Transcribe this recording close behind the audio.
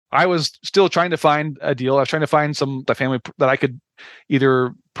I was still trying to find a deal. I was trying to find the family that I could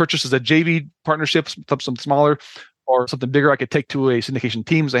either purchase as a JV partnership, something smaller, or something bigger I could take to a syndication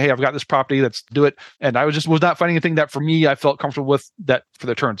team, say, hey, I've got this property, let's do it. And I was not finding anything that for me, I felt comfortable with that for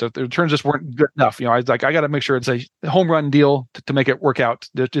the returns. If the returns just weren't good enough, I was like, I got to make sure it's a home run deal to make it work out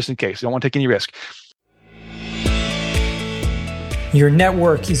just in case. You don't want to take any risk. Your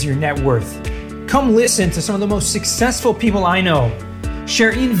network is your net worth. Come listen to some of the most successful people I know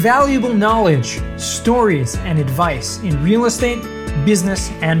share invaluable knowledge, stories, and advice in real estate, business,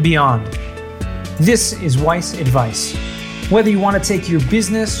 and beyond. This is Weiss Advice. Whether you want to take your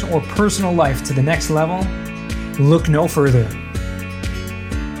business or personal life to the next level, look no further.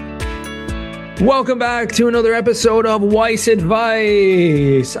 Welcome back to another episode of Weiss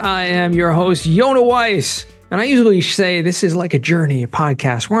Advice. I am your host, Yonah Weiss. And I usually say this is like a journey, a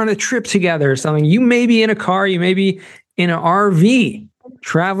podcast. We're on a trip together or something. You may be in a car, you may be in an RV,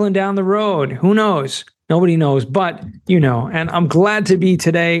 traveling down the road. Who knows? Nobody knows, but you know. And I'm glad to be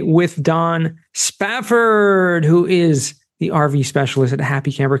today with Don Spafford, who is the RV specialist at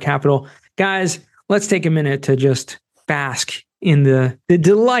Happy Camper Capital. Guys, let's take a minute to just bask in the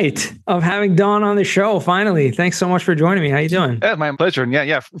delight of having Don on the show. Finally, thanks so much for joining me. How you doing? Yeah, my pleasure. And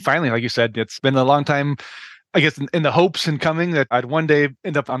yeah, finally, like you said, it's been a long time, I guess, in the hopes and coming that I'd one day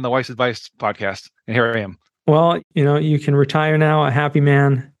end up on the Weiss Advice podcast. And here I am. Well, you can retire now, a happy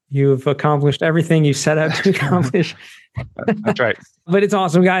man. You've accomplished everything you set out to accomplish. That's right. But it's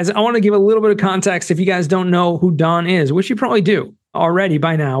awesome, guys. I want to give a little bit of context if you guys don't know who Don is, which you probably do already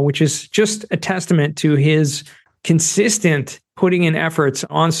by now, which is just a testament to his consistent putting in efforts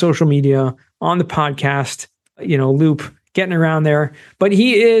on social media, on the podcast, loop, getting around there. But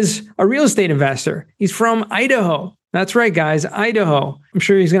he is a real estate investor. He's from Idaho. That's right, guys, Idaho. I'm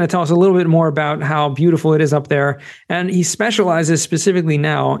sure he's going to tell us a little bit more about how beautiful it is up there. And he specializes specifically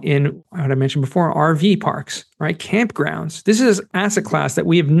now in what I mentioned before, RV parks, right? Campgrounds. This is an asset class that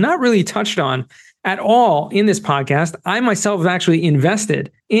we have not really touched on at all in this podcast. I myself have actually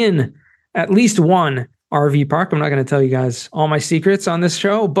invested in at least one RV park. I'm not going to tell you guys all my secrets on this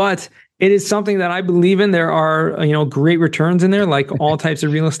show, but it is something that I believe in. There are, great returns in there, like all types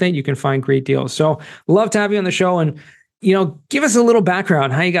of real estate. You can find great deals. So love to have you on the show and, give us a little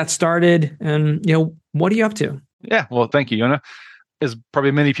background, how you got started and, what are you up to? Yeah. Well, thank you, Yonah. As probably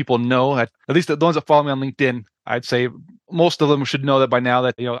many people know, at least the ones that follow me on LinkedIn, I'd say most of them should know that by now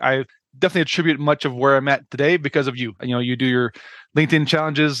that, I definitely attribute much of where I'm at today because of you. You do your LinkedIn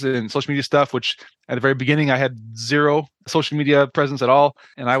challenges and social media stuff, which at the very beginning, I had zero social media presence at all.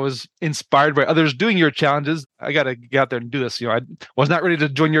 And I was inspired by others doing your challenges. I got to get out there and do this. I was not ready to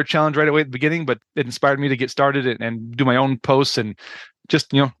join your challenge right away at the beginning, but it inspired me to get started and do my own posts and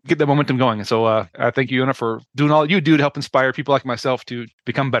just, get the momentum going. And so I thank you, Yonah, for doing all you do to help inspire people like myself to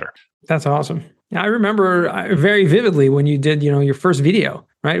become better. That's awesome. Yeah, I remember very vividly when you did, your first video,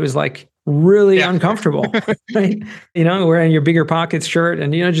 right? It was like really uncomfortable, right? Wearing your bigger pockets shirt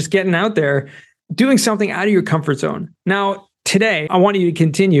and, just getting out there, doing something out of your comfort zone. Now, today, I want you to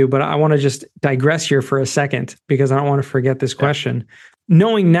continue, but I want to just digress here for a second because I don't want to forget this question.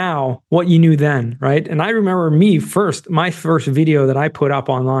 Knowing now what you knew then, right? And I remember my first video that I put up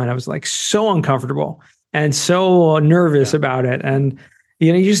online, I was like so uncomfortable and so nervous about it. And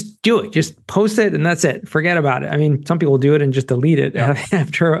you just do it, just post it and that's it. Forget about it. I mean, some people do it and just delete it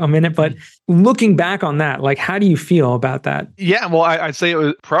after a minute, but looking back on that, like, how do you feel about that? Yeah, well, I'd say it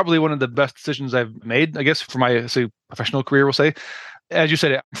was probably one of the best decisions I've made, I guess, for my professional career, we'll say. As you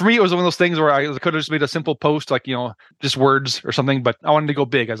said, for me, it was one of those things where I could have just made a simple post, like, just words or something, but I wanted to go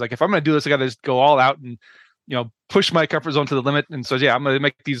big. I was like, if I'm going to do this, I got to just go all out and, push my comfort zone to the limit. And so, I'm going to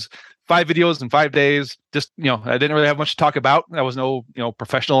make these 5 videos in 5 days. Just, I didn't really have much to talk about. I was no,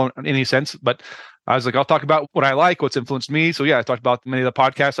 professional in any sense, but I was like, I'll talk about what I like, what's influenced me. So I talked about many of the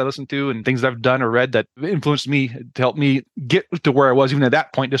podcasts I listened to and things that I've done or read that influenced me to help me get to where I was even at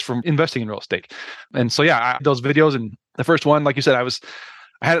that point, just from investing in real estate. And so, those videos, and the first one, like you said,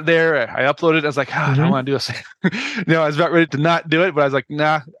 I had it there. I uploaded it. I was like, I don't want to do this. I was about ready to not do it, but I was like,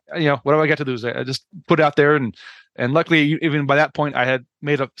 nah, what do I got to do? Is I just put it out there. And luckily, even by that point, I had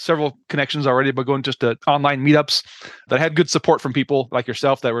made several connections already by going just to online meetups that had good support from people like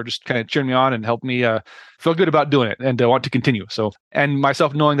yourself that were just kind of cheering me on and helped me feel good about doing it and want to continue. So, and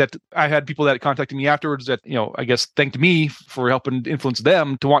myself knowing that I had people that contacted me afterwards that, I guess, thanked me for helping influence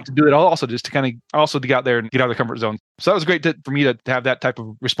them to want to do it also, just to kind of also to get out there and get out of the comfort zone. So that was great for me to have that type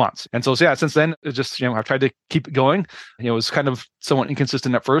of response. And so, since then, it's just, I've tried to keep it going. It was kind of somewhat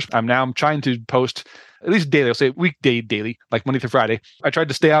inconsistent at first. I'm trying to post at least daily. I'll say weekday daily, like Monday through Friday. I tried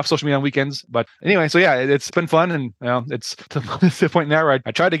to stay off social media on weekends, but anyway, so yeah, it's been fun, and it's to the point now where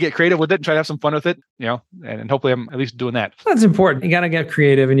I try to get creative with it and try to have some fun with it, and hopefully I'm at least doing that. That's important. You got to get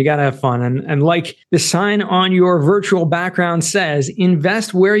creative and you got to have fun. And like the sign on your virtual background says,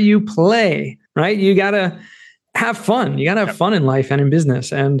 invest where you play, right? You got to have fun. You got to have fun in life and in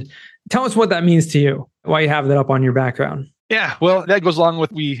business. And tell us what that means to you, why you have that up on your background. Yeah, well, that goes along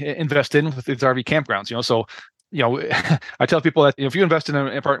with we invest in with these RV campgrounds, so I tell people that if you invest in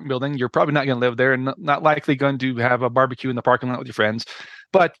an apartment building, you're probably not going to live there and not likely going to have a barbecue in the parking lot with your friends.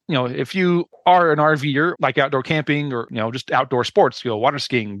 But, if you are an RVer, like outdoor camping or, just outdoor sports, water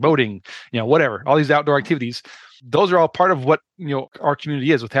skiing, boating, whatever, all these outdoor activities, those are all part of what, our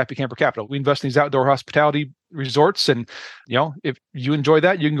community is with Happy Camper Capital. We invest in these outdoor hospitality resorts. And, if you enjoy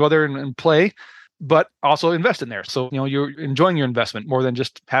that, you can go there and play, but also invest in there. So, you're enjoying your investment more than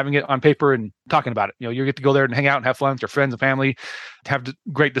just having it on paper and talking about it. You get to go there and hang out and have fun with your friends and family, have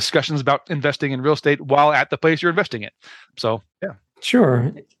great discussions about investing in real estate while at the place you're investing in. So, yeah.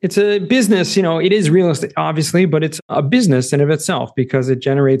 Sure. It's a business, it is real estate, obviously, but it's a business in of itself because it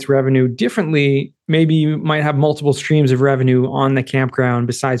generates revenue differently. Maybe you might have multiple streams of revenue on the campground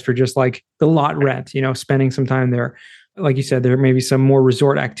besides for just like the lot rent, spending some time there. Like you said, there may be some more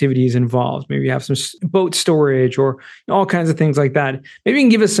resort activities involved. Maybe you have some boat storage or all kinds of things like that. Maybe you can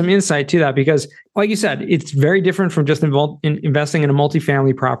give us some insight to that because, like you said, it's very different from just investing in a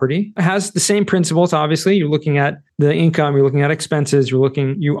multifamily property. It has the same principles. Obviously, you're looking at the income, you're looking at expenses,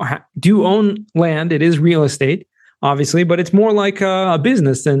 you do own land. It is real estate, obviously, but it's more like a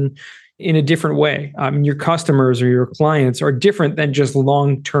business than in a different way. Your customers or your clients are different than just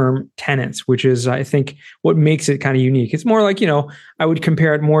long-term tenants, which is, I think, what makes it kind of unique. It's more like, I would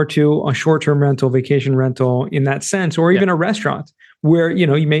compare it more to a short-term rental, vacation rental in that sense, or even a restaurant where,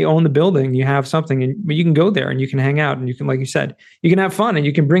 you may own the building, you have something, but you can go there and you can hang out and you can, like you said, you can have fun and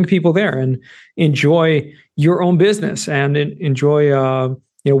you can bring people there and enjoy your own business and enjoy,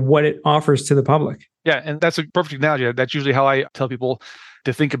 what it offers to the public. Yeah. And that's a perfect analogy. That's usually how I tell people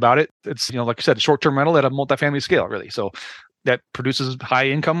to think about it. It's, like you said, a short-term rental at a multifamily scale, really. So that produces high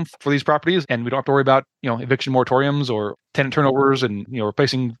income for these properties. And we don't have to worry about, eviction moratoriums or tenant turnovers and,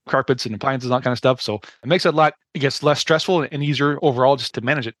 replacing carpets and appliances and that kind of stuff. So it makes it less stressful and easier overall just to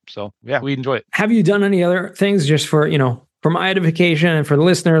manage it. So yeah, we enjoy it. Have you done any other things just for my edification and for the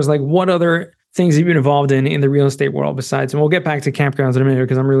listeners, like what other things you've been involved in the real estate world besides, and we'll get back to campgrounds in a minute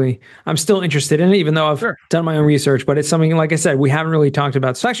because I'm still interested in it, even though I've done my own research, but it's something, like I said, we haven't really talked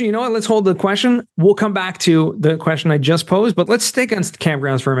about. So actually, let's hold the question. We'll come back to the question I just posed, but let's stick on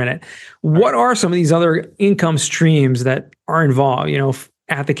campgrounds for a minute. What are some of these other income streams that are involved,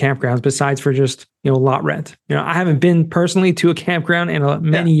 at the campgrounds besides for just, lot rent? I haven't been personally to a campground in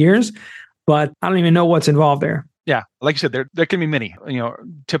many years, but I don't even know what's involved there. Yeah, like you said, there can be many,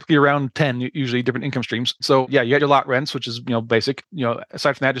 typically around 10, usually different income streams. So yeah, you got your lot rents, which is, basic,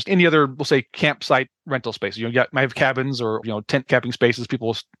 aside from that, just any other, we'll say campsite rental space. You might have cabins or, tent camping spaces, people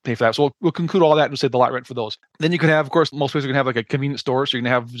will pay for that. So we'll conclude all that and say the lot rent for those. Then you can have, of course, most places are going to have like a convenience store. So you're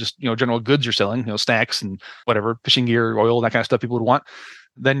going to have just, general goods you're selling, snacks and whatever, fishing gear, oil, that kind of stuff people would want.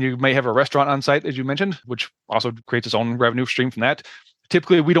 Then you may have a restaurant on site, as you mentioned, which also creates its own revenue stream from that.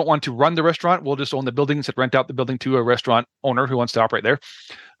 Typically, we don't want to run the restaurant. We'll just own the building, rent out the building to a restaurant owner who wants to operate there.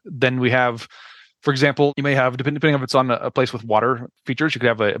 Then we have, for example, you may have, depending if it's on a place with water features, you could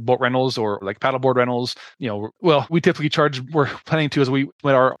have a boat rentals or like paddleboard rentals. Well, we typically charge, we're planning to, as we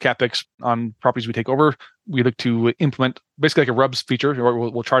implement our CapEx on properties we take over, we look to implement basically like a RUBS feature, or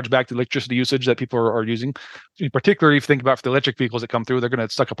we'll charge back the electricity usage that people are using. Particularly if you think about for the electric vehicles that come through, they're going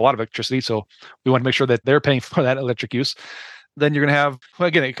to suck up a lot of electricity. So we want to make sure that they're paying for that electric use. Then you're going to have, well,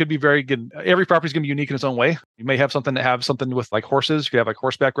 again, it could be very good. Every property is going to be unique in its own way. You may have something with like horses. You could have like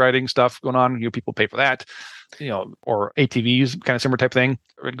horseback riding stuff going on. People pay for that, or ATVs, kind of similar type thing,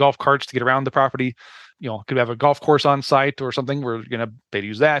 or golf carts to get around the property. Could have a golf course on site or something. We're going to pay to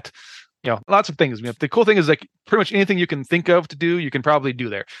use that. Lots of things. The cool thing is like pretty much anything you can think of to do, you can probably do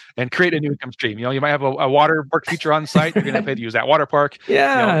there and create a new income stream. You might have a water park feature on site. You're going to pay to use that water park.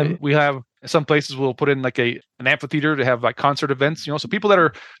 Yeah. We have some places we'll put in like an amphitheater to have like concert events, so people that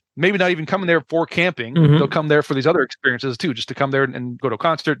are maybe not even coming there for camping, they'll come there for these other experiences too, just to come there and go to a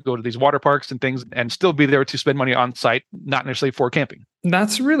concert, go to these water parks and things, and still be there to spend money on site, not necessarily for camping.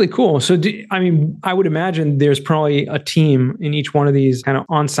 That's really cool. So, I would imagine there's probably a team in each one of these kind of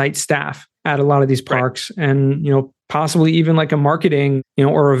on-site staff at a lot of these parks, and possibly even like a marketing,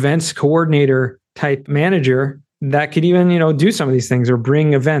 or events coordinator type manager that could even, do some of these things or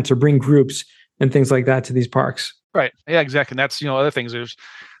bring events or bring groups and things like that to these parks. Right. Yeah, exactly. And that's, other things. There's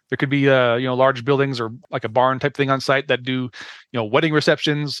There could be large buildings or like a barn type thing on site that do wedding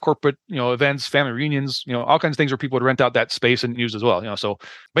receptions, corporate events, family reunions, all kinds of things where people would rent out that space and use as well. So,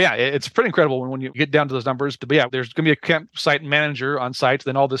 but yeah, it's pretty incredible when you get down to those numbers. But yeah, there's going to be a campsite manager on site,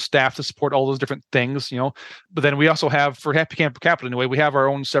 then all the staff to support all those different things. But then we also have, for Happy Camper Capital anyway, we have our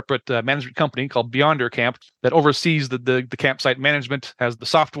own separate management company called Beyonder Camp that oversees the campsite management, has the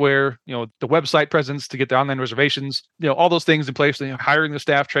software, the website presence to get the online reservations, all those things in place, hiring the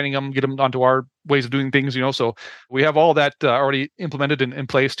staff, training them, get them onto our ways of doing things, so we have all that already implemented in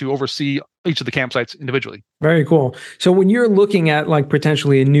place to oversee each of the campsites individually. Very cool. So when you're looking at like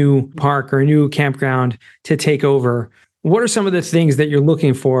potentially a new park or a new campground to take over, what are some of the things that you're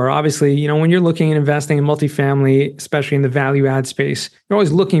looking for? Obviously, when you're looking at investing in multifamily, especially in the value add space, you're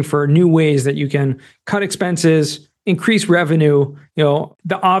always looking for new ways that you can cut expenses, increase revenue,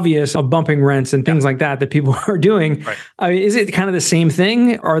 the obvious of bumping rents and things like that people are doing. Right. Is it kind of the same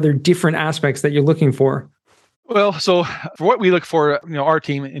thing? Are there different aspects that you're looking for? Well, so for what we look for, our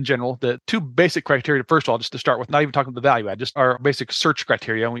team in general, the two basic criteria, first of all, just to start with, not even talking about the value add, just our basic search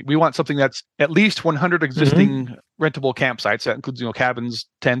criteria. We want something that's at least 100 existing rentable campsites. That includes, cabins,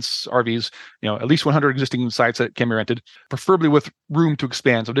 tents, RVs, at least 100 existing sites that can be rented, preferably with room to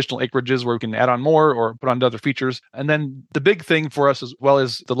expand. So additional acreages where we can add on more or put on other features. And then the big thing for us as well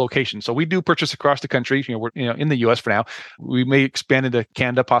is the location. So we do purchase across the country. We're, in the US for now. We may expand into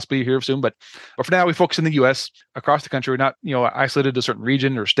Canada possibly here soon, but for now we focus in the US across the country. We're not, isolated to a certain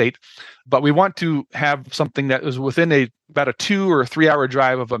region or state, but we want to have something that is within about a 2 or 3 hour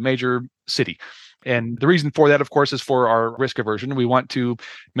drive of a major city. And the reason for that, of course, is for our risk aversion. We want to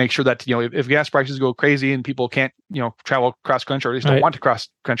make sure that, if gas prices go crazy and people can't, travel cross country, or at least don't want to cross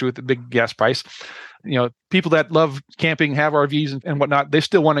country with the big gas price, people that love camping, have RVs and whatnot, they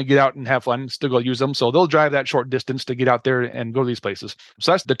still want to get out and have fun, still go use them. So they'll drive that short distance to get out there and go to these places.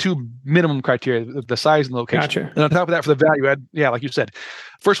 So that's the two minimum criteria, the size and the location. Gotcha. And on top of that, for the value add, like you said,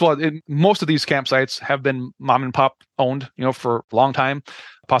 first of all, most of these campsites have been mom and pop owned, for a long time,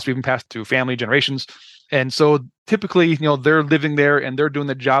 possibly even passed through family generations. And so typically, they're living there and they're doing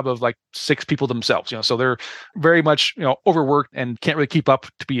the job of like 6 people themselves, so they're very much, overworked and can't really keep up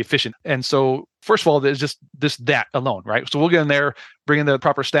to be efficient. And so first of all, there's just that alone, right? So we'll get in there, bring in the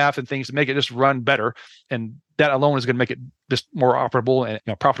proper staff and things to make it just run better. And that alone is going to make it just more operable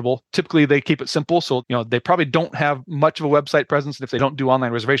and profitable. Typically, they keep it simple. So, they probably don't have much of a website presence. And if they don't do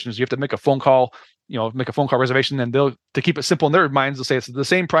online reservations, you have to make a phone call, reservation, and to keep it simple in their minds, they'll say it's the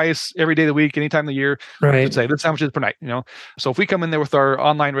same price every day of the week, anytime of the year. Right. Say, this is how much it is per night, So if we come in there with our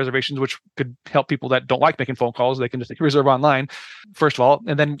online reservations, which could help people that don't like making phone calls, they can just reserve online, first of all.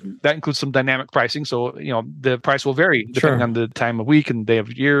 And then that includes some dynamic pricing. So, the price will vary depending on the time of week and day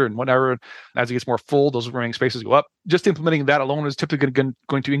of year and whatever. As it gets more full, those remaining spaces go up. Just implementing that alone is typically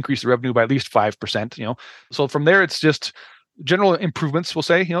going to increase the revenue by at least 5%, So from there, it's just general improvements, we'll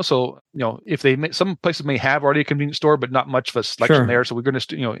say, so, if some places may have already a convenience store, but not much of a selection there. So we're going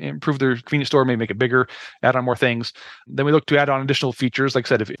to, improve their convenience store, maybe make it bigger, add on more things. Then we look to add on additional features. Like I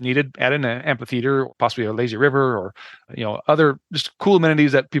said, if needed, add in an amphitheater, possibly a lazy river, or, other just cool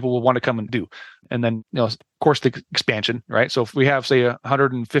amenities that people will want to come and do. And then, of course, the expansion, right? So if we have, say,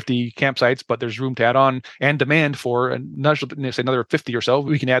 150 campsites, but there's room to add on and demand for another 50 or so,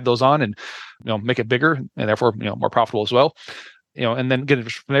 we can add those on and, make it bigger and therefore, more profitable as well. And then get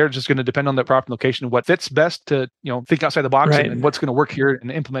from there, it's just going to depend on the proper location, what fits best to, think outside the box and what's going to work here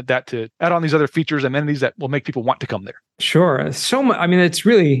and implement that to add on these other features, amenities that will make people want to come there. Sure. So much. I mean, it's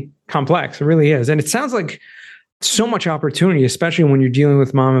really complex. It really is. And it sounds like so much opportunity, especially when you're dealing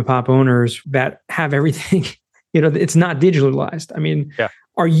with mom and pop owners that have everything, it's not digitalized. I mean,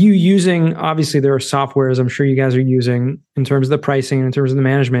 are you using, obviously there are softwares I'm sure you guys are using in terms of the pricing and in terms of the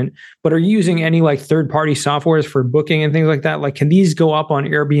management, but are you using any like third-party softwares for booking and things like that? Like, can these go up on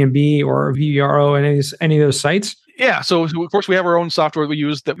Airbnb or VRBO and any of those sites? Yeah. So of course we have our own software we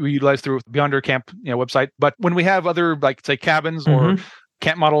use that we utilize through Beyonder Camp website. But when we have other, like say cabins or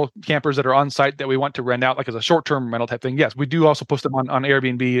camp model campers that are on site that we want to rent out, like as a short-term rental type thing, yes, we do also post them on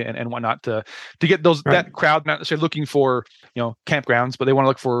Airbnb and whatnot to get those that crowd not necessarily looking for campgrounds, but they want to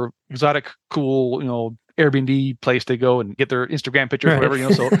look for exotic, cool Airbnb place to go and get their Instagram pictures,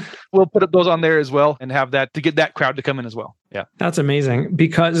 whatever. So we'll put up those on there as well and have that to get that crowd to come in as well. Yeah, that's amazing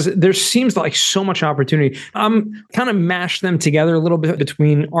because there seems like so much opportunity. Kind of mash them together a little bit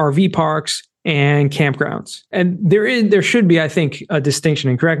between RV parks and campgrounds. And there should be, I think, a distinction,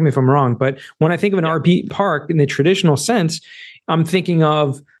 and correct me if I'm wrong, but when I think of an RV park in the traditional sense, I'm thinking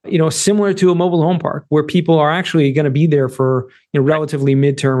of, similar to a mobile home park where people are actually going to be there for, relatively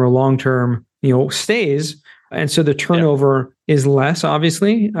midterm or long-term, stays. And so the turnover is less,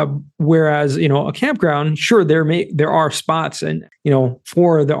 obviously. Whereas, a campground, sure, there are spots and,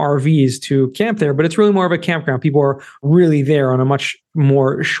 for the RVs to camp there, but it's really more of a campground. People are really there on a much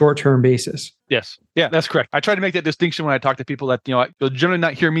more short-term basis. Yes. Yeah, that's correct. I try to make that distinction when I talk to people that, you'll generally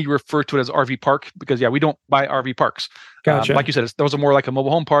not hear me refer to it as RV park because, we don't buy RV parks. Gotcha. Like you said, those are more like a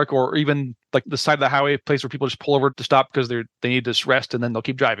mobile home park or even like the side of the highway place where people just pull over to stop because they need to rest and then they'll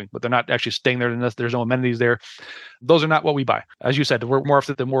keep driving, but they're not actually staying there unless there's no amenities there. Those are not what we buy. As you said, we're more of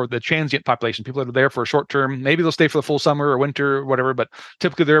the transient population. People that are there for a short term. Maybe they'll stay for the full summer or winter or whatever, but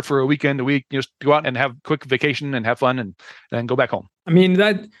typically they're for a weekend, a week, just go out and have a quick vacation and have fun and then go back home. I mean,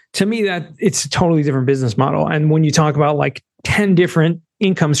 to me, it's a totally different business model. And when you talk about like 10 different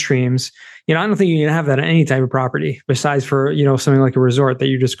income streams, I don't think you can have that on any type of property besides for, something like a resort that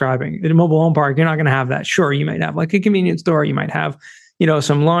you're describing. In a mobile home park, you're not going to have that. Sure, you might have like a convenience store. You might have,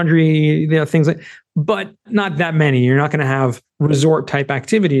 some laundry, things like, but not that many. You're not going to have resort type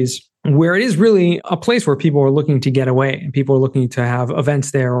activities where it is really a place where people are looking to get away and people are looking to have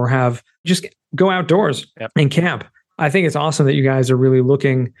events there or just go outdoors and camp. I think it's awesome that you guys are really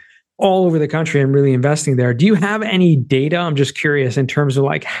looking all over the country and really investing there. Do you have any data? I'm just curious in terms of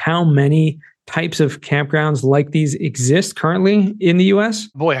like how many types of campgrounds like these exist currently in the US?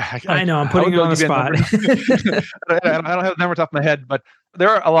 Boy, I know I'm putting you on the spot. I don't have the number top of my head, but there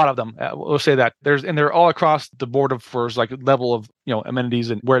are a lot of them. We'll say that they're all across the board of for like level of amenities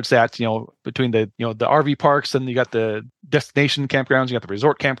and where it's at. Between the the RV parks and you got the destination campgrounds, you got the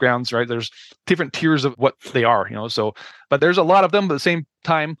resort campgrounds, right? There's different tiers of what they are, So, but there's a lot of them. But at the same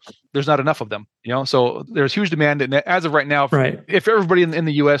time, there's not enough of them, So there's huge demand, and as of right now, if everybody in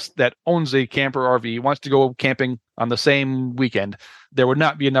the U.S. that owns a camper or RV wants to go camping on the same weekend, there would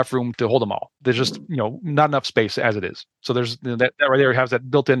not be enough room to hold them all. There's just not enough space as it is. So there's that right there has that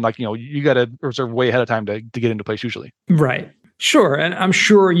built in, like you got to reserve way ahead of time to get into place usually. Right. Sure. And I'm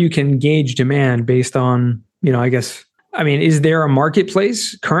sure you can gauge demand based on, is there a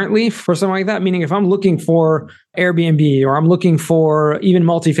marketplace currently for something like that? Meaning if I'm looking for Airbnb or I'm looking for even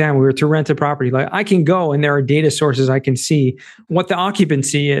multifamily or to rent a property, like I can go and there are data sources I can see what the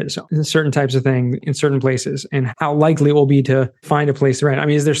occupancy is in certain types of things in certain places and how likely it will be to find a place to rent.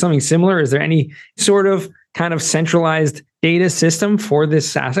 Is there something similar? Is there any sort of kind of centralized data system for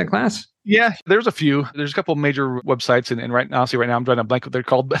this asset class? Yeah, there's a few. There's a couple of major websites, and right now I'm drawing a blank what they're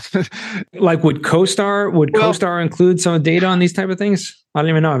called. Like would CoStar include some data on these type of things? I don't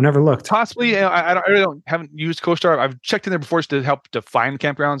even know. I've never looked. Possibly. I haven't used CoStar. I've checked in there before to help define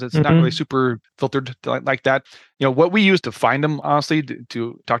campgrounds. It's not really super filtered like that. What we use to find them, honestly,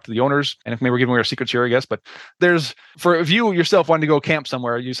 to talk to the owners, and if maybe we're giving away our secrets here, I guess, but if you yourself wanting to go camp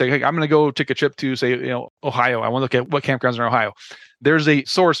somewhere, you say, hey, I'm going to go take a trip to, say, Ohio. I want to look at what campgrounds are in Ohio. There's a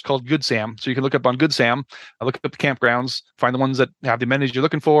source called Good Sam. So you can look up on Good Sam, look up the campgrounds, find the ones that have the amenities you're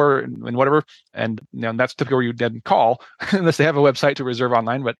looking for and whatever. And that's typically where you then call, unless they have a website to reserve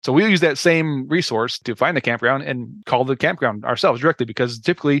online. But so we use that same resource to find the campground and call the campground ourselves directly because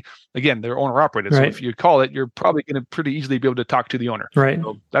typically, again, they're owner operated. Right. So if you call it, you're probably going to pretty easily be able to talk to the owner. Right.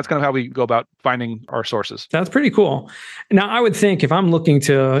 So that's kind of how we go about finding our sources. That's pretty cool. Now, I would think if I'm looking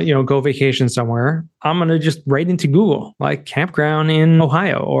to, go vacation somewhere, I'm going to just write into Google, like campground in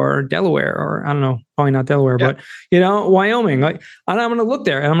Ohio or Delaware, or I don't know, probably not Delaware, but, Wyoming. Like, and I'm going to look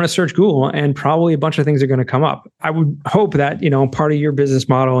there and I'm going to search Google and probably a bunch of things are going to come up. I would hope that, part of your business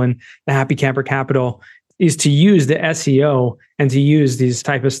model and the Happy Camper Capital is to use the SEO and to use these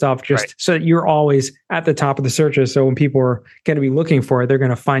type of stuff so that you're always at the top of the searches. So when people are going to be looking for it, they're going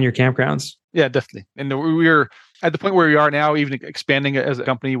to find your campgrounds. Yeah, definitely. And we're at the point where we are now, even expanding as a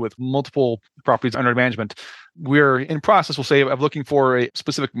company with multiple properties under management. We're in process, we'll say, of looking for a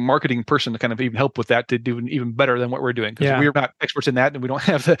specific marketing person to kind of even help with that to do even better than what we're doing. Because we're not experts in that and we don't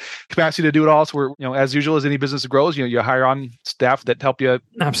have the capacity to do it all. So we're, as usual, as any business grows, you hire on staff that help you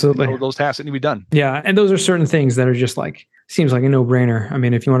absolutely those tasks that need to be done. Yeah. And those are certain things that are just like, seems like a no-brainer.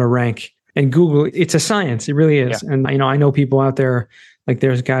 If you want to rank and Google, it's a science. It really is. Yeah. And I know people out there, like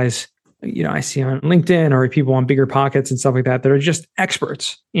there's guys, I see on LinkedIn or people on Bigger Pockets and stuff like that are just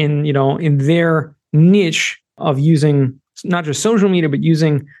experts in, in their niche of using not just social media, but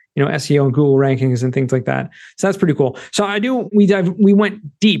using, SEO and Google rankings and things like that. So that's pretty cool. So we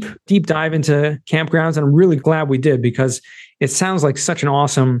went deep dive into campgrounds, and I'm really glad we did because it sounds like such an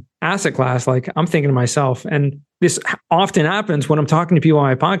awesome asset class. Like I'm thinking to myself, and this often happens when I'm talking to people on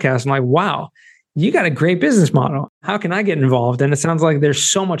my podcast. I'm like, wow, you got a great business model. How can I get involved? And it sounds like there's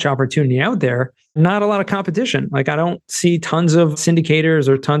so much opportunity out there, not a lot of competition. Like I don't see tons of syndicators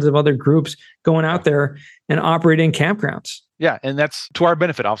or tons of other groups going out there and operating campgrounds. Yeah, and that's to our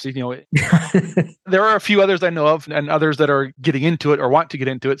benefit, obviously. There are a few others I know of and others that are getting into it or want to get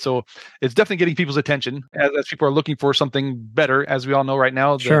into it. So it's definitely getting people's attention as people are looking for something better. As we all know right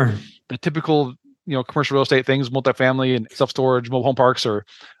now, the typical commercial real estate things, multifamily and self-storage, mobile home parks are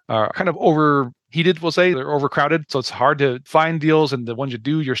kind of overheated, we'll say. They're overcrowded. So it's hard to find deals. And the ones you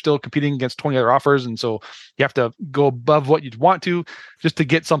do, you're still competing against 20 other offers. And so you have to go above what you'd want to just to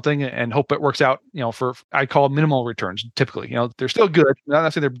get something and hope it works out, for, I call minimal returns typically. They're still good. I'm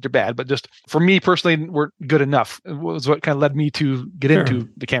not saying they're bad, but just for me personally, we're good enough. It was what kind of led me to get into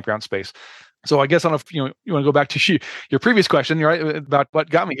the campground space. So I guess I don't know if you want to go back to your previous question, right, about what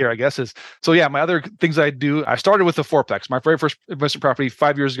got me here, I guess is, so yeah, my other things I do, I started with a fourplex. My very first investment property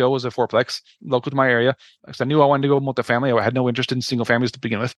 5 years ago was a fourplex local to my area. Because I knew I wanted to go multifamily. I had no interest in single families to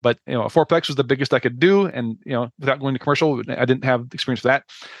begin with, but a fourplex was the biggest I could do. And, without going to commercial, I didn't have experience for that.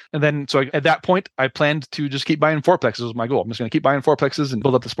 And then, so at that point, I planned to just keep buying fourplexes was my goal. I'm just going to keep buying fourplexes and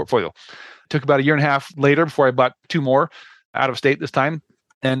build up this portfolio. It took about a year and a half later before I bought 2 more out of state this time.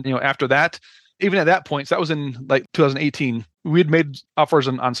 And, after that, even at that point, so that was in like 2018, we had made offers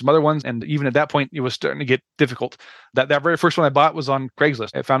on some other ones. And even at that point, it was starting to get difficult. That very first one I bought was on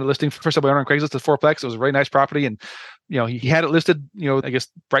Craigslist. I found a listing first time I went on Craigslist, the fourplex. It was a very nice property. And, he had it listed, I guess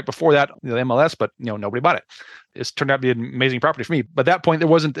right before that, the MLS, but, nobody bought it. It's turned out to be an amazing property for me. But at that point, there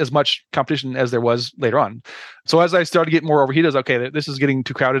wasn't as much competition as there was later on. So as I started to get more overheated, I was okay, this is getting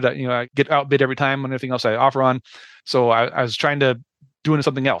too crowded. I get outbid every time on anything else I offer on. So I was trying to doing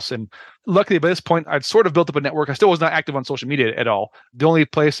something else. And luckily by this point, I'd sort of built up a network. I still was not active on social media at all. The only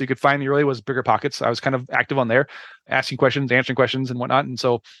place you could find me really was BiggerPockets. I was kind of active on there, asking questions, answering questions and whatnot. And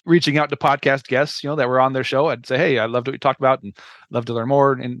so reaching out to podcast guests, that were on their show, I'd say, hey, I loved what you talked about and love to learn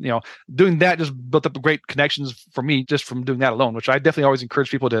more. And, doing that just built up great connections for me just from doing that alone, which I definitely always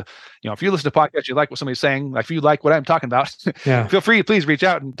encourage people to, if you listen to podcasts, you like what somebody's saying, if you like what I'm talking about, feel free, please reach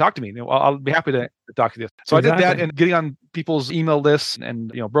out and talk to me. I'll be happy to talk to you. So exactly. I did that and getting on people's email lists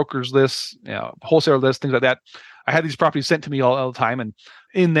and, brokers lists, wholesaler lists, things like that. I had these properties sent to me all the time. And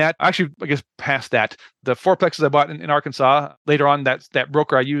in that, actually, I guess past that, the fourplexes I bought in Arkansas, later on, that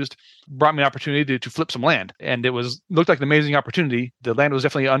broker I used brought me an opportunity to flip some land. And it looked like an amazing opportunity. The land was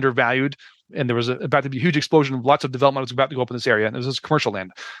definitely undervalued. And there was about to be a huge explosion of lots of development was about to go up in this area. And it was this commercial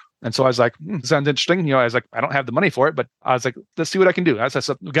land. And so I was like, sounds interesting. I was like, I don't have the money for it, but I was like, let's see what I can do. As I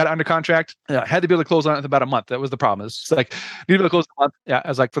said, we got it under contract. I had to be able to close on it in about a month. That was the problem. It's like, need to be able to close in a month. Yeah, I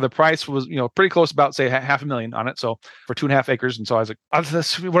was like, for the price was, pretty close, about say $500,000 on it. So for 2.5 acres. And so I was like,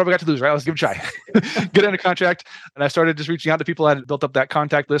 what have I got to lose, right? Let's give it a try. Get under contract. And I started just reaching out to people I had built up that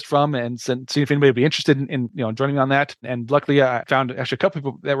contact list from and seeing if anybody would be interested in joining me on that. And luckily I found actually a couple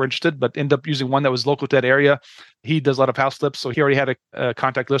people that were interested, but ended up using one that was local to that area. He does a lot of house flips. So he already had a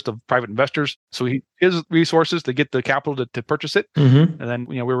contact list of private investors. So his resources to get the capital to purchase it. Mm-hmm. And then,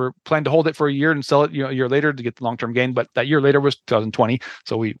 we were planning to hold it for a year and sell it, a year later to get the long-term gain. But that year later was 2020.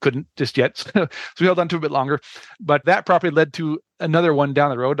 So we couldn't just yet. So we held on to it a bit longer. But that property led to another one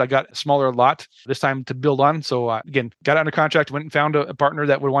down the road. I got a smaller lot this time to build on. So again, got under contract, went and found a partner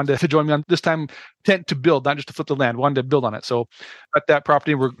that would want to join me on this time, intent to build, not just to flip the land, wanted to build on it. So at that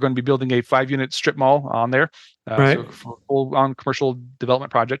property, we're going to be building a 5-unit strip mall on there. Right. So full on commercial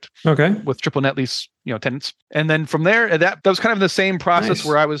development project. Okay. With triple net lease, tenants. And then from there, that was kind of the same process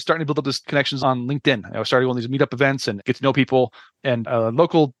where I was starting to build up these connections on LinkedIn. I was starting on these meetup events and get to know people. And a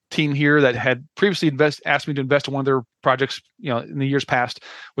local team here that had previously asked me to invest in one of their projects, in the years past,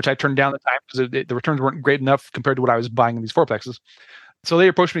 which I turned down at the time because the returns weren't great enough compared to what I was buying in these fourplexes. So they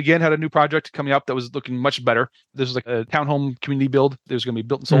approached me again, had a new project coming up that was looking much better. This was like a townhome community build. It was going to be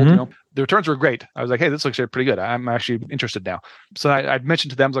built and sold. Mm-hmm. The returns were great. I was like, hey, this looks pretty good. I'm actually interested now. So I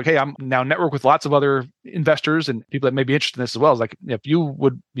mentioned to them, I was like, hey, I'm now network with lots of other investors and people that may be interested in this as well. I was like, if you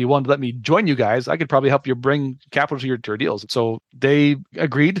would be willing to let me join you guys, I could probably help you bring capital to your deals. So they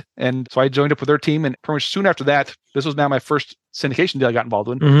agreed. And so I joined up with their team. And pretty much soon after that, this was now my first syndication deal I got involved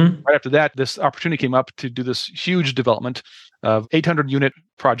in. Mm-hmm. Right after that, this opportunity came up to do this huge development of 800-unit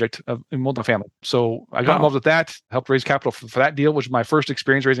project in multifamily. So I got involved with that, helped raise capital for that deal, which was my first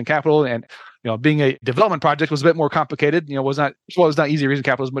experience raising capital. And being a development project was a bit more complicated. It was not easy raising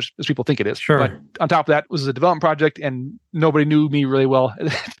capital as much as people think it is. Sure. But on top of that, it was a development project, and nobody knew me really well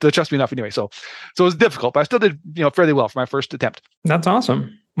to trust me enough anyway. So it was difficult, but I still did fairly well for my first attempt. That's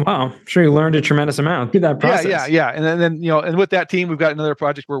awesome. Wow. I'm sure you learned a tremendous amount through that process. Yeah. And then and with that team, we've got another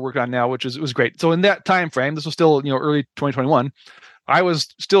project we're working on now, which was great. So in that time frame, this was still, early 2021. I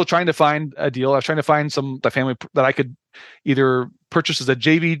was still trying to find a deal. I was trying to find some the family that I could either purchase as a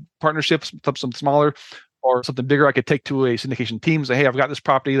JV partnership, some smaller, or something bigger I could take to a syndication team. Say, hey, I've got this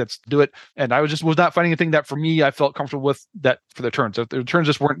property, let's do it. And I was not finding anything that for me I felt comfortable with that for the returns. If the returns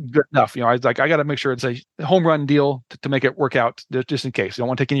just weren't good enough, I was like, I got to make sure it's a home run deal to make it work out, just in case. I don't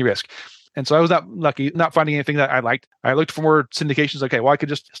want to take any risk. And so I was not lucky, not finding anything that I liked. I looked for more syndications. Okay, well, I could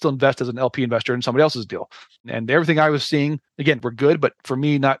just still invest as an LP investor in somebody else's deal. And everything I was seeing, again, were good, but for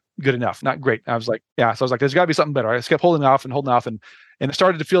me, not good enough, not great. I was like, yeah. So I was like, there's got to be something better. I just kept holding off. And I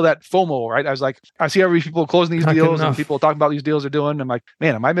started to feel that FOMO, right? I was like, I see every people closing these deals and people talking about these deals they're doing. I'm like,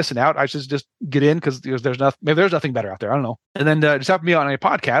 man, am I missing out? I should just get in because there's nothing better out there. I don't know. And then just happened to be on a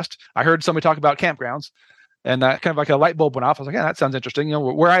podcast. I heard somebody talk about campgrounds. And kind of like a light bulb went off. I was like, yeah, that sounds interesting.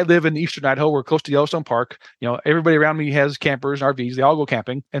 Where I live in eastern Idaho, we're close to Yellowstone Park. Everybody around me has campers and RVs. They all go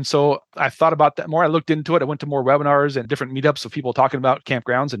camping. And so I thought about that more. I looked into it. I went to more webinars and different meetups of people talking about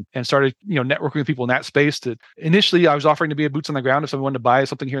campgrounds and started, networking with people in that space. Initially, I was offering to be a boots on the ground. If someone wanted to buy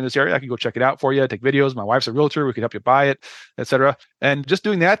something here in this area, I could go check it out for you, take videos. My wife's a realtor. We could help you buy it, etc. And just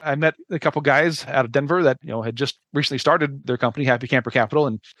doing that, I met a couple guys out of Denver that, had just recently started their company, Happy Camper Capital,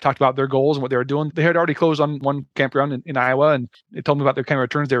 and talked about their goals and what they were doing. They had already closed on one campground in Iowa, and they told me about the kind of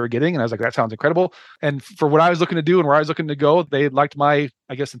returns they were getting. And I was like, that sounds incredible. And for what I was looking to do and where I was looking to go, they liked my,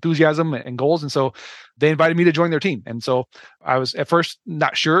 enthusiasm and goals. And so they invited me to join their team. And so I was at first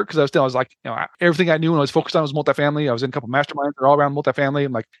not sure because I was like, everything I knew when I was focused on was multifamily. I was in a couple of masterminds that are all around multifamily.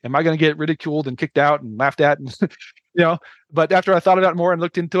 I'm like, am I going to get ridiculed and kicked out and laughed at? And, but after I thought about it more and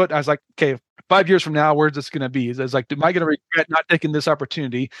looked into it, I was like, okay, 5 years from now, where's this going to be? I was like, am I going to regret not taking this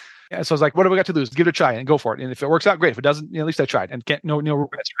opportunity? And so I was like, what have I got to lose? Give it a try and go for it. And if it works out, great. If it doesn't, at least I tried and no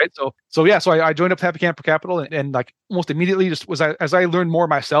regrets, right? So I joined up Happy Camper Capital and like almost immediately as I learned more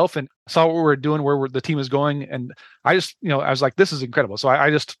myself and saw what we were doing, where the team is going. And I just, I was like, this is incredible. So I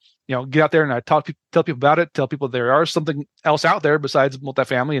just, get out there and I tell people about it, tell people there are something else out there besides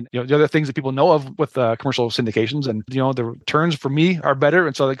multifamily and, the other things that people know of with commercial syndications. And, the returns for me are better.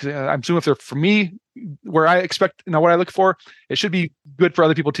 And so I'm assuming if they're for me, where I expect, what I look for, it should be good for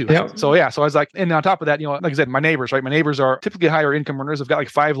other people too. Yep. So I was like, and on top of that, like I said, my neighbors, right? My neighbors are typically higher income earners. I've got like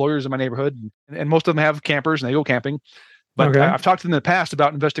 5 lawyers in my neighborhood and most of them have campers and they go camping. But I've talked to them in the past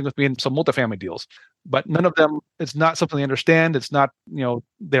about investing with me in some multifamily deals, but none of them, it's not something they understand. It's not,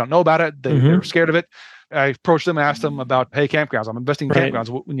 they don't know about it. They're scared of it. I approached them and asked them about, hey, campgrounds, I'm investing in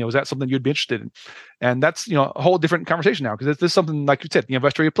campgrounds. Is that something you'd be interested in? And that's, a whole different conversation now, because this is something, like you said,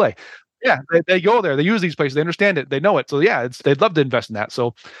 invest where you play. Yeah, they go there. They use these places. They understand it. They know it. So they'd love to invest in that.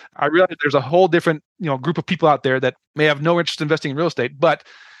 So I realized there's a whole different, group of people out there that may have no interest in investing in real estate, but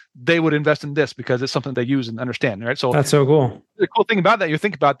they would invest in this because it's something they use and understand, right? So that's so cool. The cool thing about that, you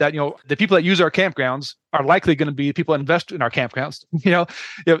think about that, the people that use our campgrounds are likely going to be people that invest in our campgrounds.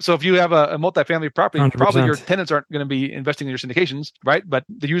 So if you have a multifamily property, 100%. Probably your tenants aren't going to be investing in your syndications, right? But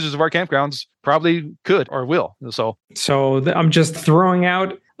the users of our campgrounds probably could or will. So I'm just throwing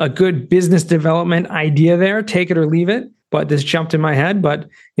out a good business development idea there. Take it or leave it. But this jumped in my head. But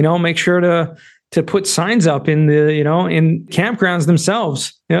make sure to put signs up in the, in campgrounds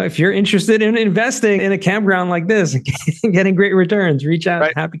themselves. If you're interested in investing in a campground like this and getting great returns, reach out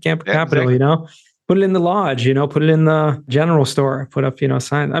to Happy Camper Capital, exactly. Put it in the lodge, put it in the general store, put up,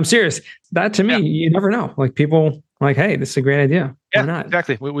 signs. I'm serious. That to me, you never know. Like people like, hey, this is a great idea. Why not?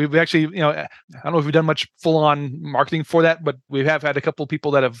 Exactly. We've actually, I don't know if we've done much full-on marketing for that, but we have had a couple of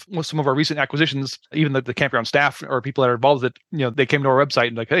people that have, some of our recent acquisitions, even the campground staff or people that are involved with it, they came to our website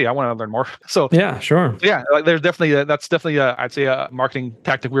and like, hey, I want to learn more. So yeah, sure. Yeah, there's definitely, that's definitely, I'd say a marketing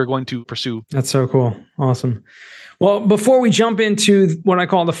tactic we're going to pursue. That's so cool. Awesome. Well, before we jump into what I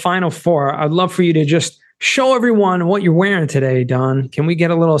call the final 4, I'd love for you to just show everyone what you're wearing today, Don. Can we get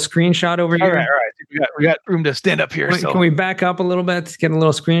a little screenshot over here? All right. We got room to stand up here. Can we back up a little bit to get a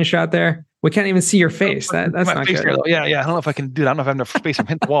little screenshot there? We can't even see your face. That's not good. Here, yeah. I don't know if I can do that. I don't know if I have enough space to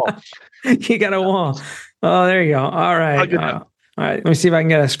hit the wall. You got a wall. Oh, there you go. All right. All right. Let me see if I can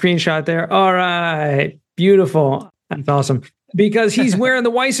get a screenshot there. All right. Beautiful. That's awesome. Because he's wearing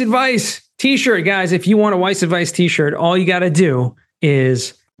the Weiss Advice t-shirt. Guys, if you want a Weiss Advice t-shirt, all you got to do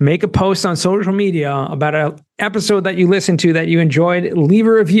is make a post on social media about an episode that you listened to that you enjoyed, leave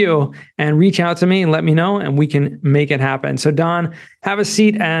a review and reach out to me and let me know and we can make it happen. So Don, have a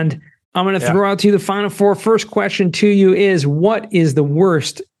seat and I'm going to throw out to you the final 4. First question to you is, what is the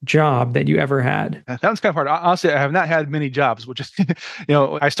worst job that you ever had? That was kind of hard. Honestly, I have not had many jobs, which is,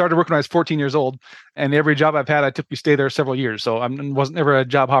 I started working when I was 14 years old and every job I've had, I typically stay there several years. So I wasn't ever a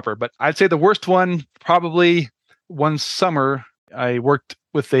job hopper, but I'd say the worst one, probably one summer, I worked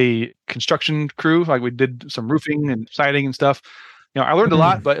with a construction crew. Like we did some roofing and siding and stuff. I learned a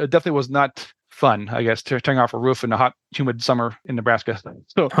lot, but it definitely was not fun, I guess, tearing off a roof in a hot, humid summer in Nebraska.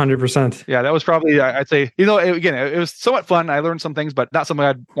 So 100%. yeah, that was probably, I'd say, again, it was somewhat fun. I learned some things, but not something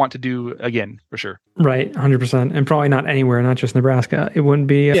I'd want to do again, for sure. Right, 100%. And probably not anywhere, not just Nebraska. It wouldn't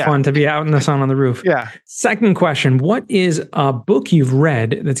be fun to be out in the sun on the roof. Yeah. Second question, what is a book you've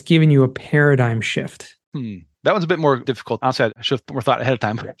read that's given you a paradigm shift? That one's a bit more difficult. Honestly, I should have more thought ahead of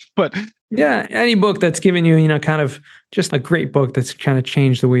time. But yeah, any book that's given you, kind of just a great book that's kind of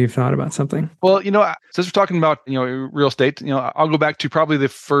changed the way you've thought about something. Well, since we're talking about, real estate, I'll go back to probably the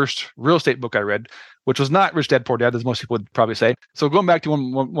first real estate book I read, which was not Rich Dad Poor Dad, as most people would probably say. So going back to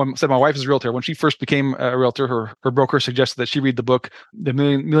when said my wife is a realtor, when she first became a realtor, her broker suggested that she read the book, The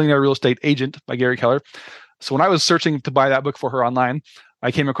Millionaire Real Estate Agent by Gary Keller. So when I was searching to buy that book for her online, I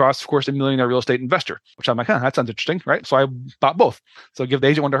came across, of course, The Millionaire Real Estate Investor, which I'm like, that sounds interesting, right? So I bought both. So I give the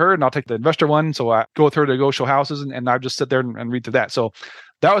agent one to her and I'll take the investor one. So I go with her to go show houses and I just sit there and read through that. So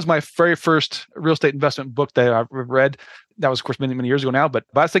that was my very first real estate investment book that I've read. That was, of course, many, many years ago now. But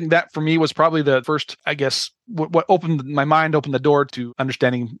I think that for me was probably the first, I guess, what opened my mind, opened the door to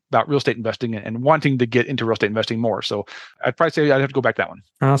understanding about real estate investing and wanting to get into real estate investing more. So I'd probably say I'd have to go back to that one.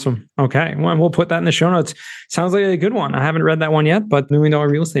 Awesome. Okay. Well, we'll put that in the show notes. Sounds like a good one. I haven't read that one yet, but $1 Million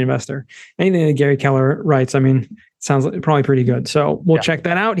Real Estate Investor. Anything that Gary Keller writes, sounds like probably pretty good. So we'll check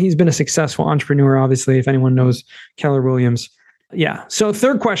that out. He's been a successful entrepreneur, obviously, if anyone knows Keller Williams. Yeah. So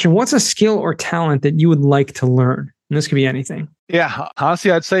third question, what's a skill or talent that you would like to learn? And this could be anything. Yeah. Honestly,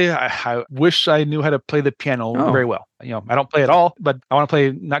 I'd say I wish I knew how to play the piano very well. I don't play at all, but I want to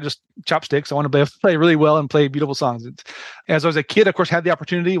play not just chopsticks. I want to play really well and play beautiful songs. As I was a kid, of course, had the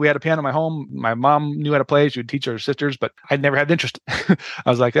opportunity. We had a piano in my home. My mom knew how to play. She would teach her sisters, but I never had interest. I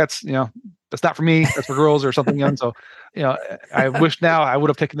was like, that's not for me. That's for girls or something young. So, I wish now I would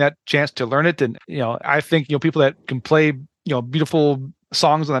have taken that chance to learn it. And, I think, people that can play, beautiful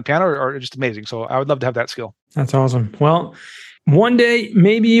songs on the piano are just amazing. So I would love to have that skill. That's awesome. Well, one day,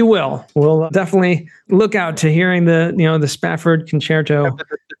 maybe you will. We'll definitely look out to hearing the Spafford Concerto.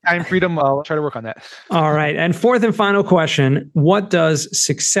 The time freedom, I'll try to work on that. All right. And fourth and final question, what does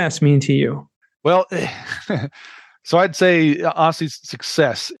success mean to you? Well, so I'd say, honestly,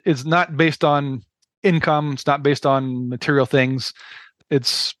 success is not based on income. It's not based on material things.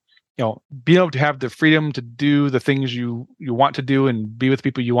 It's, being able to have the freedom to do the things you want to do and be with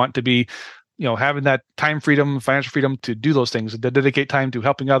people you want to be, having that time freedom, financial freedom to do those things, to dedicate time to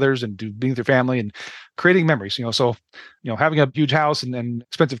helping others and to being with your family and creating memories, so, having a huge house and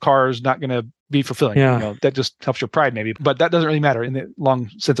expensive car is not going to be fulfilling. Yeah. That just helps your pride maybe, but that doesn't really matter in the long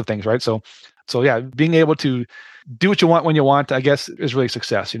sense of things. Right. So yeah, being able to do what you want when you want, I guess, is really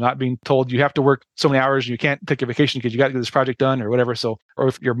success. You're not being told you have to work so many hours and you can't take your vacation because you got to get this project done or whatever. So, or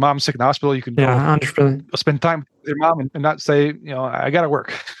if your mom's sick in the hospital, you can go spend time with your mom and not say, I got to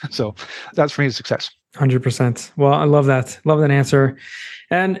work. So that's for me success. 100%. Well, I love that. Love that answer.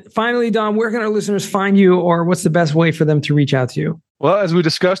 And finally, Don, where can our listeners find you, or what's the best way for them to reach out to you? Well, as we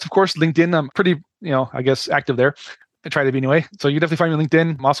discussed, of course, LinkedIn, I'm pretty, I guess, active there. I try to be anyway. So you definitely find me on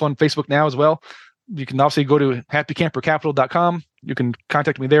LinkedIn. I'm also on Facebook now as well. You can obviously go to happycampercapital.com. You can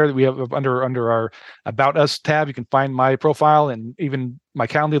contact me there. We have under our About Us tab, you can find my profile and even my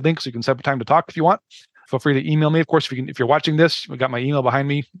calendar link, so you can set up a time to talk if you want. Feel free to email me. Of course, if you're watching this, we got my email behind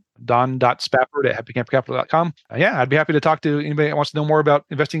me, don.spafford@happycampercapital.com. I'd be happy to talk to anybody that wants to know more about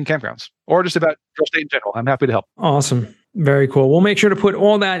investing in campgrounds or just about real estate in general. I'm happy to help. Awesome. Very cool. We'll make sure to put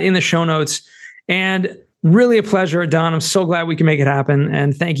all that in the show notes. And really a pleasure, Don. I'm so glad we can make it happen.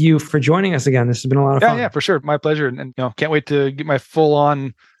 And thank you for joining us again. This has been a lot of fun. Yeah, for sure. My pleasure. And can't wait to get my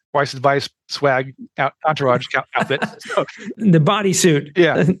full-on Wife's Advice swag entourage outfit. The bodysuit.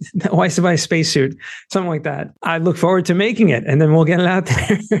 Yeah. The Wife's Advice spacesuit. Something like that. I look forward to making it. And then we'll get it out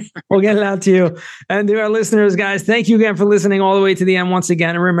there. We'll get it out to you. And to our listeners, guys, thank you again for listening all the way to the end once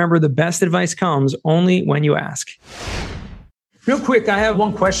again. And remember, the best advice comes only when you ask. Real quick, I have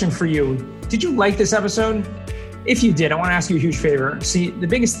one question for you. Did you like this episode? If you did, I want to ask you a huge favor. See, the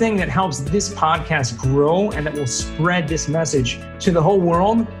biggest thing that helps this podcast grow and that will spread this message to the whole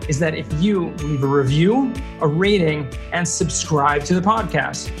world is that if you leave a review, a rating, and subscribe to the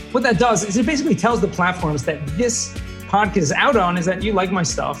podcast. What that does is it basically tells the platforms that this podcast is out on is that you like my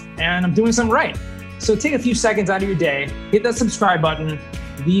stuff and I'm doing something right. So take a few seconds out of your day, hit that subscribe button,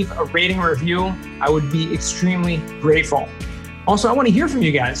 leave a rating or review. I would be extremely grateful. Also, I want to hear from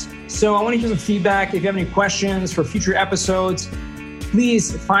you guys. So I want to hear some feedback. If you have any questions for future episodes,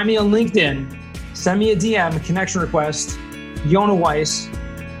 please find me on LinkedIn. Send me a DM, a connection request, Yona Weiss,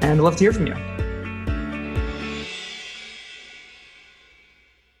 and I'd love to hear from you.